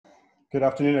Good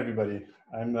afternoon, everybody.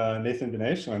 I'm Nathan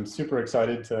Benaich, and I'm super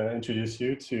excited to introduce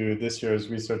you to this year's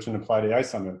Research and Applied AI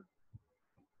Summit.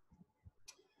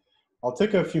 I'll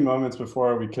take a few moments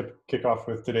before we kick off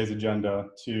with today's agenda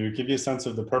to give you a sense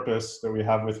of the purpose that we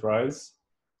have with RAAIS,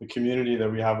 the community that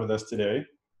we have with us today,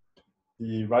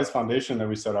 the RAAIS Foundation that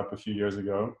we set up a few years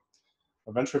ago,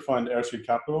 a venture fund, RAAIS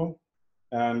Capital,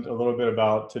 and a little bit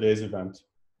about today's event.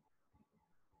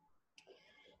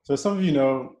 So some of you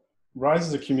know, RAAIS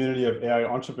is a community of AI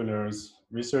entrepreneurs,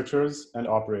 researchers, and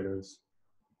operators.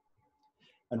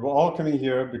 And we're all coming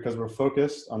here because we're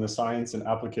focused on the science and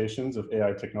applications of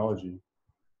AI technology.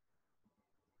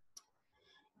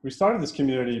 We started this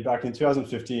community back in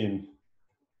 2015.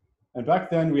 And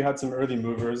back then we had some early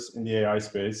movers in the AI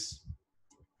space,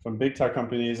 from big tech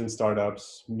companies and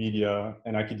startups, media,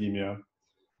 and academia.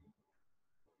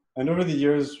 And over the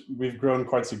years, we've grown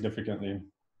quite significantly.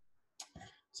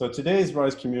 So today's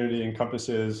RAAIS community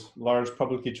encompasses large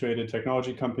publicly traded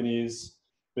technology companies,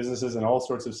 businesses in all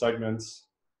sorts of segments,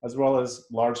 as well as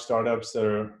large startups that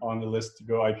are on the list to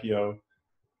go IPO,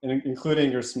 and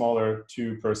including your smaller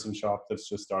two-person shop that's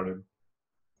just started.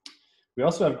 We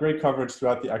also have great coverage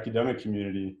throughout the academic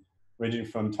community, ranging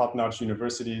from top-notch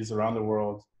universities around the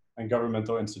world and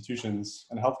governmental institutions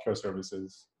and healthcare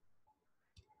services.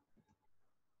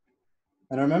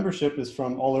 And our membership is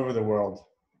from all over the world.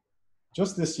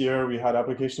 Just this year, we had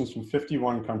applications from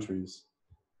 51 countries.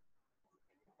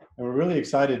 And we're really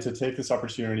excited to take this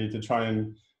opportunity to try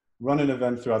and run an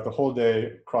event throughout the whole day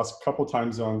across a couple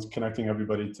time zones, connecting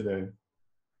everybody today.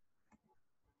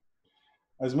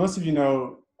 As most of you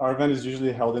know, our event is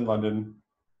usually held in London,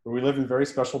 where we live in very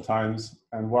special times.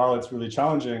 And while it's really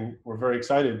challenging, we're very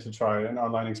excited to try an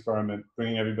online experiment,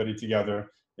 bringing everybody together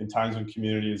in times when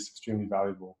community is extremely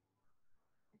valuable.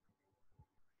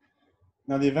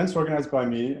 Now, the event's organized by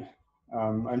me.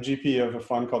 I'm GP of a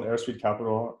fund called RAAIS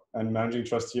Capital and managing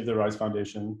trustee of the RAAIS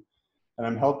Foundation. And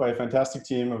I'm helped by a fantastic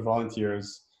team of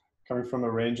volunteers coming from a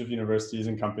range of universities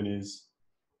and companies.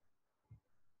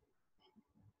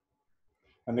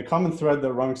 And the common thread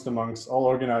that runs amongst all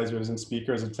organizers and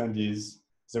speakers, attendees, is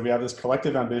that we have this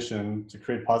collective ambition to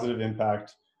create positive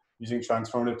impact using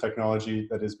transformative technology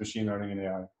that is machine learning and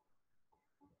AI.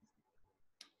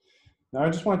 Now, I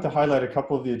just wanted to highlight a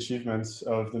couple of the achievements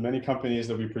of the many companies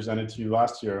that we presented to you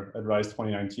last year at RAAIS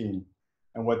 2019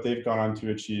 and what they've gone on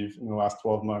to achieve in the last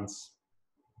 12 months.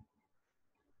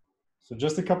 So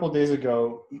just a couple of days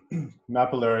ago,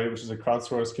 Mapillary, which is a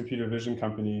crowdsourced computer vision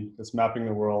company that's mapping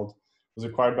the world, was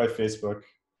acquired by Facebook.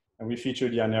 And we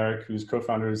featured Jan Erik, who's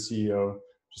co-founder and CEO,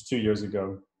 just 2 years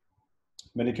ago.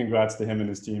 Many congrats to him and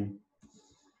his team.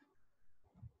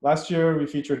 Last year, we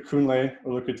featured Kunle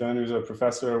Olukutan, who's a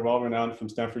professor well-renowned from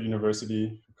Stanford University,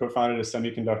 who co-founded a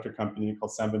semiconductor company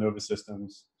called Sambanova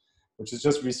Systems, which has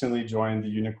just recently joined the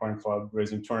Unicorn Club,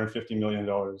 raising $250 million.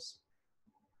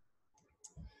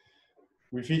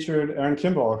 We featured Aaron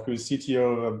Kimball, who's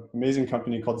CTO of an amazing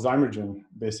company called Zymergen,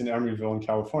 based in Emeryville in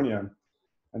California.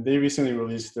 And they recently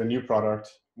released their new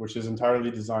product, which is entirely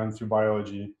designed through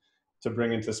biology to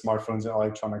bring into smartphones and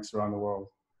electronics around the world.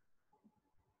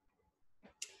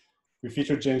 We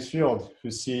featured James Field,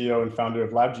 who's CEO and founder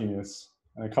of LabGenius.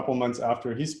 And a couple months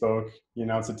after he spoke, he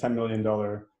announced a $10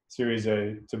 million Series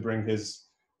A to bring his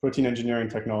protein engineering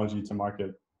technology to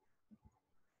market.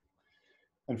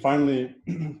 And finally,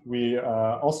 we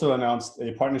also announced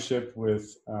a partnership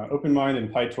with OpenMined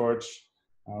and PyTorch,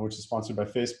 which is sponsored by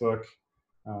Facebook.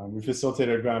 We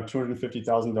facilitated a grant of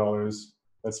 $250,000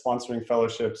 that's sponsoring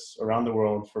fellowships around the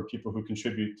world for people who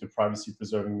contribute to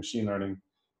privacy-preserving machine learning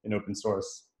in open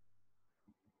source.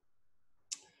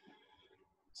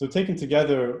 So taken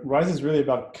together, RAAIS is really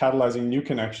about catalyzing new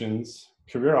connections,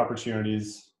 career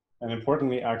opportunities, and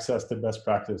importantly, access to best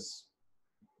practice.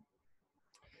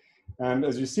 And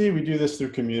as you see, we do this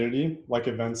through community, like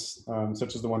events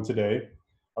such as the one today,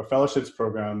 our fellowships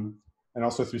program, and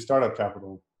also through startup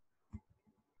capital.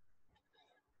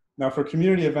 Now for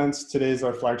community events, today is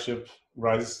our flagship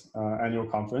RAAIS annual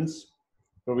conference,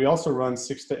 but we also run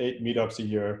 6 to 8 meetups a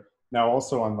year, now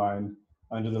also online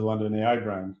under the London AI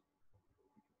brand.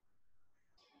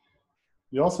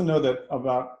 You also know that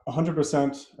about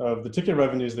 100% of the ticket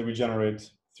revenues that we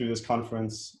generate through this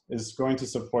conference is going to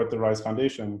support the RAAIS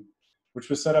Foundation, which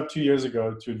was set up 2 years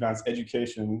ago to advance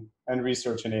education and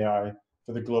research in AI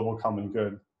for the global common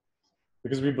good.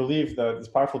 Because we believe that this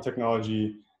powerful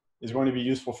technology is going to be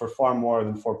useful for far more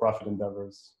than for-profit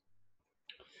endeavors.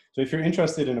 So if you're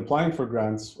interested in applying for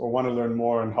grants or want to learn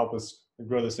more and help us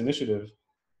grow this initiative,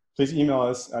 please email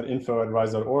us at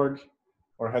info@raais.org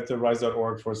or head to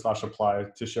raais.org/apply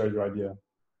to share your idea.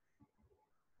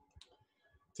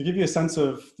 To give you a sense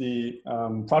of the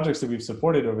projects that we've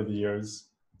supported over the years,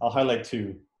 I'll highlight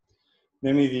two,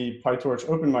 namely the PyTorch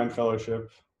OpenMined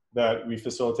Fellowship that we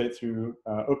facilitate through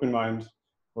OpenMined,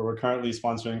 where we're currently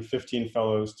sponsoring 15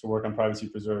 fellows to work on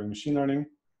privacy-preserving machine learning,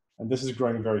 and this is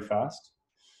growing very fast.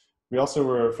 We also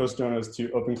were first donors to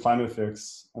Open Climate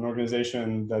Fix, an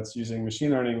organization that's using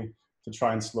machine learning to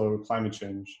try and slow climate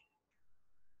change.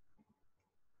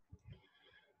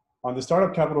 On the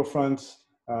startup capital front,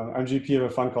 I'm GP of a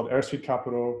fund called AirSuite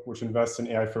Capital, which invests in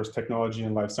AI-first technology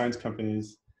and life science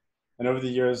companies. And over the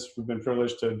years, we've been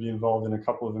privileged to be involved in a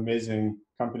couple of amazing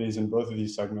companies in both of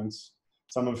these segments,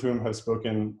 some of whom have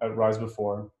spoken at RAAIS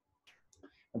before.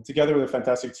 And together with a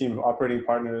fantastic team of operating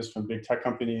partners from big tech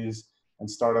companies and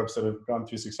startups that have gone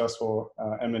through successful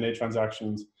M&A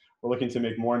transactions, we're looking to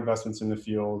make more investments in the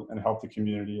field and help the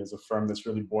community as a firm that's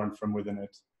really born from within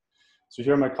it. So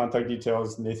here are my contact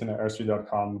details,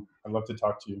 nathan@airstreet.com. I'd love to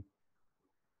talk to you.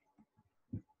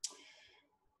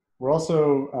 We're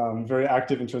also very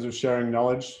active in terms of sharing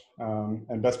knowledge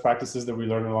and best practices that we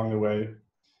learn along the way.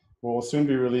 We'll soon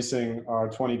be releasing our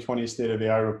 2020 State of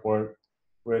AI report,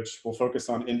 which will focus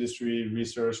on industry,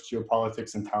 research,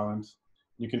 geopolitics, and talent.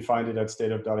 You can find it at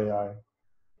stateup.ai.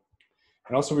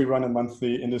 And also we run a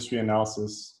monthly industry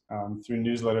analysis through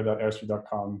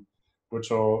newsletter.airstreet.com,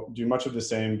 which will do much of the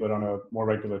same, but on a more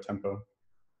regular tempo.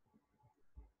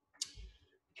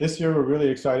 This year, we're really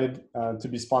excited to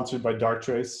be sponsored by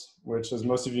Darktrace, which, as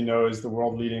most of you know, is the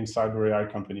world-leading cyber AI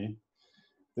company.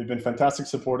 They've been fantastic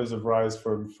supporters of RAAIS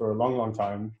for a long, long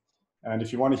time. And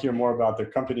if you want to hear more about their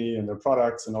company and their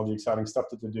products and all the exciting stuff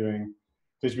that they're doing,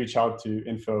 please reach out to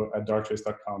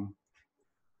info@darktrace.com.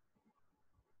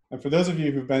 And for those of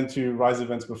you who've been to RAAIS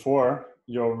events before,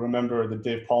 you'll remember that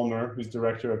Dave Palmer, who's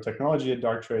Director of Technology at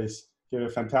Darktrace, gave a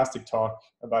fantastic talk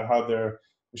about how their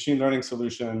machine learning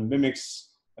solution mimics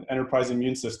an enterprise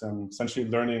immune system, essentially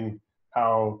learning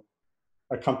how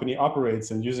a company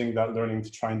operates and using that learning to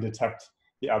try and detect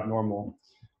the abnormal.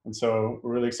 And so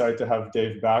we're really excited to have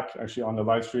Dave back actually on the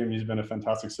live stream. He's been a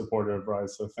fantastic supporter of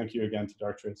RAAIS. So thank you again to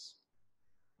Darktrace.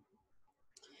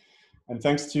 And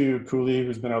thanks to Cooley,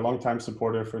 who's been a longtime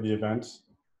supporter for the event,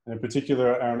 and in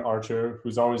particular, Aaron Archer,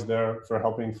 who's always there for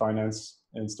helping finance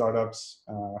in startups,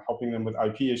 helping them with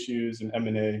IP issues and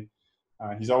M&A.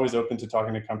 He's always open to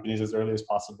talking to companies as early as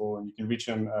possible, and you can reach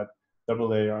him at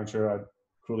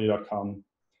aaarcher@cooley.com.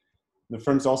 The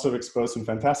firm's also exposed some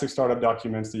fantastic startup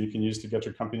documents that you can use to get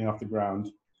your company off the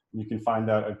ground, and you can find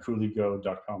that at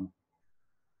cooleygo.com.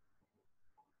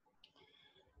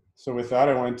 So with that,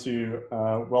 I want to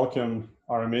welcome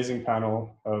our amazing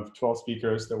panel of 12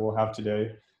 speakers that we'll have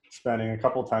today, spanning a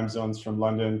couple time zones from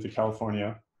London to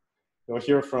California. You'll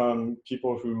hear from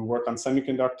people who work on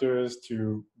semiconductors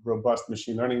to robust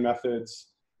machine learning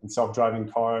methods and self-driving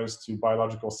cars to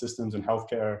biological systems and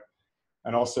healthcare,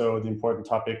 and also the important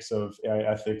topics of AI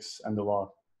ethics and the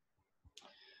law.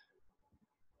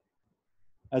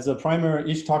 As a primer,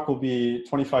 each talk will be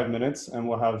 25 minutes and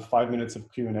we'll have 5 minutes of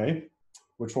Q&A,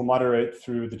 which we'll moderate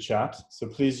through the chat. So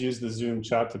please use the Zoom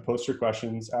chat to post your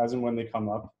questions as and when they come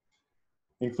up.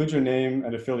 Include your name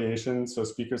and affiliation so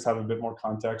speakers have a bit more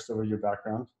context over your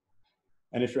background.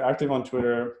 And if you're active on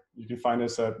Twitter, you can find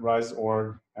us at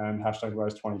RAAIS.org and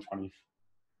 #RAAIS2020.